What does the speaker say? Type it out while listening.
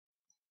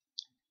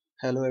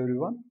Hello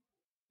everyone.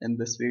 In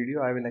this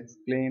video I will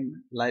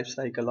explain life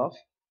cycle of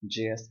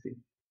JSP.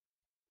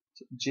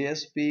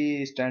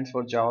 JSP stands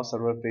for Java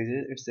Server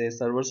Pages. It's a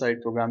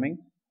server-side programming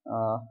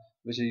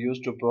which is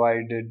used to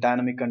provide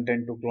dynamic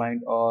content to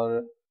client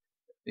or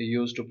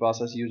used to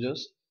process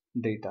users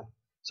data.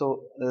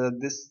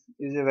 This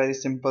is a very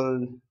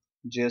simple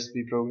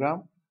JSP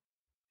program.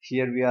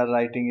 Here we are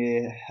writing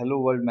a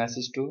hello world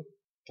message to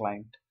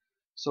client.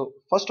 So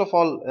first of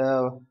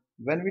all,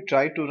 when we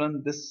try to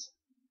run this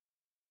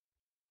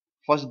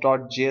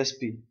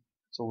first.jsp,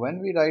 so when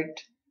we write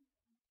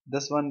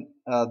this one,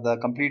 the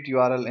complete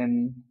URL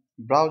in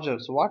browser,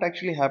 so what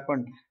actually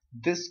happened,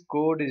 this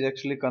code is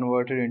actually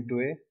converted into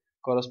a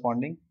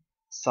corresponding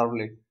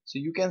servlet. So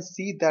you can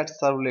see that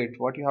servlet.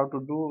 What you have to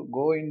do,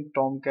 go in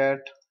Tomcat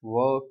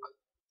work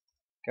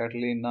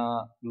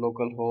Catalina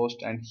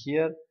localhost, and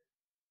here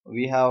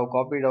we have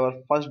copied our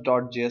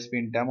first.jsp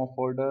in demo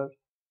folder,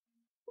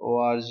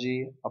 org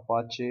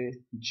apache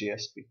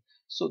JSP.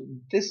 So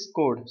this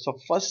code, so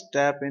first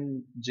step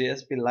in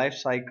JSP life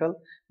cycle,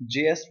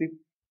 JSP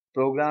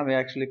program is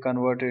actually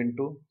converted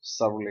into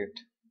servlet.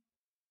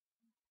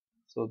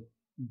 So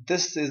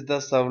this is the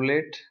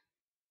servlet.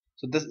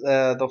 So this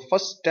the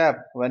first step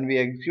when we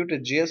execute a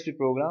JSP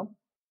program,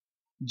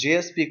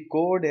 JSP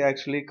code is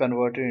actually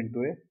converted into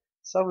a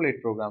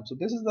servlet program. So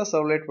this is the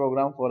servlet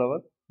program for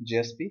our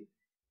JSP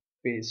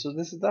page. So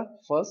this is the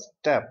first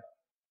step,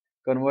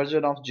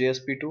 conversion of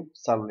JSP to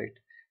servlet.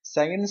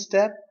 Second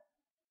step,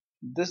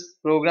 this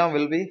program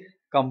will be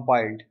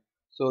compiled.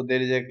 So there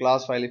is a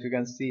class file, if you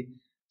can see.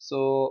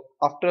 So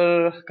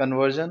after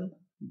conversion,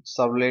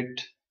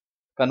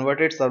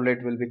 converted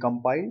servlet will be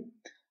compiled.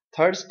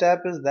 Third step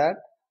is that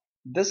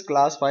this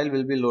class file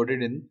will be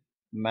loaded in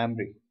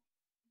memory,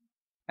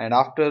 and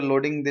after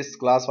loading this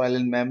class file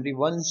in memory,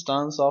 one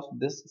instance of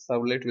this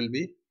servlet will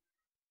be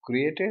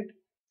created.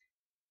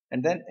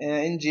 And then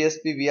in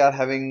JSP we are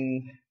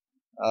having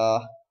a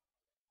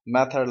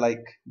method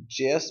like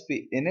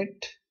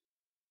jspInit,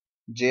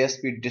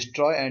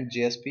 jspDestroy, and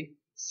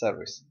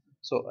jspService.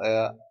 So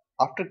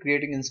after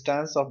creating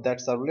instance of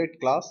that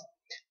servlet class,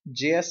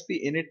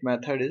 jspInit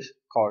method is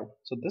called.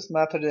 So this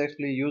method is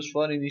actually used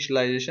for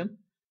initialization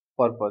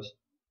purpose.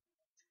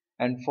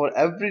 And for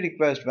every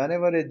request,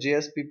 whenever a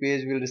JSP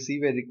page will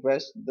receive a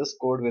request, this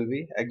code will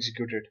be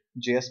executed,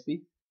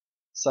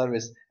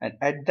 jspService. And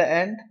at the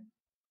end,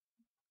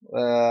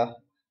 uh,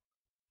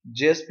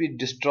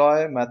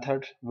 jspDestroy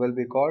method will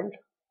be called.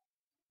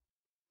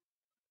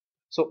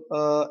 So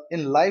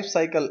in life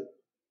cycle,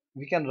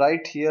 we can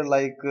write here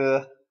like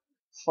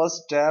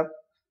first step,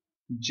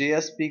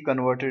 JSP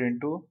converted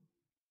into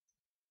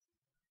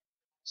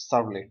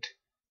servlet.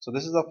 So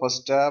this is the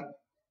first step.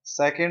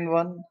 Second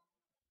one,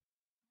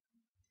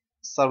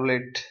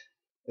 servlet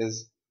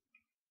is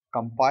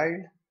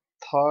compiled.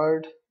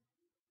 Third,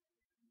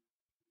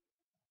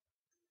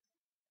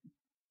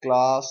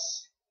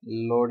 class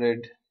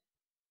loaded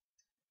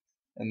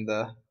in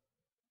the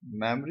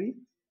memory.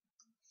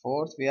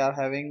 Fourth, we are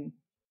having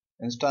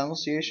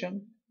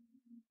instantiation.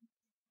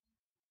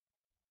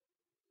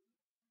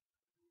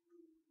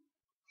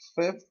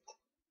 Fifth,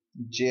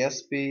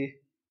 JSP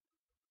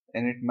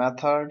init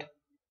method.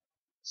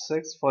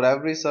 Sixth, for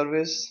every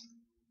service,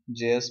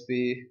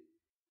 JSP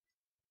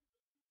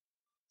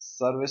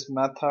service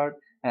method.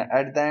 And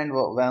at the end,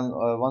 when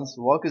once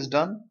work is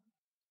done,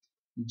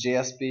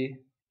 JSP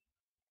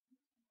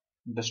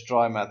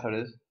destroy method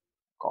is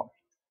called.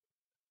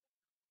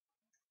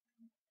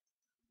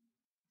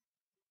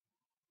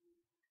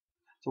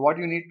 So what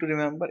you need to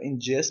remember, in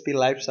JSP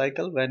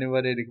lifecycle, whenever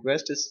a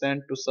request is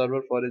sent to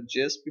server for a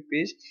JSP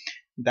page,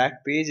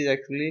 that page is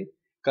actually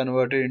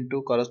converted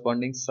into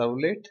corresponding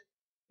servlet.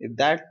 If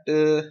that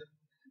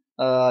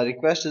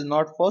request is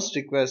not first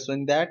request, so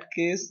in that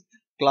case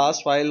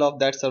class file of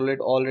that servlet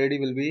already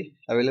will be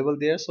available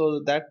there,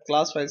 so that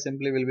class file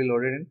simply will be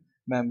loaded in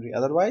memory.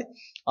 Otherwise,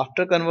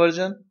 after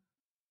conversion,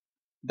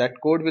 that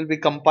code will be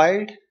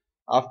compiled.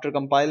 After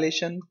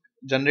compilation,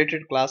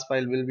 generated class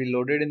file will be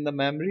loaded in the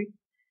memory.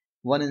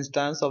 One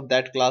instance of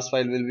that class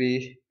file will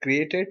be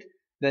created.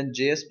 Then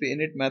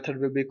jspInit method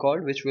will be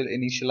called, which will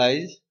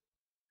initialize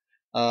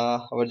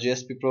our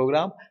JSP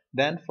program.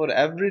 Then for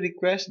every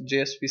request,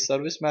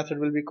 jspService method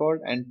will be called,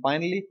 and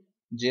finally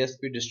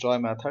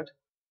jspDestroy method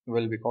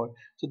will be called.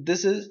 So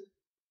this is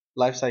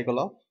life cycle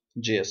of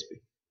JSP.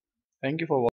 Thank you for watching.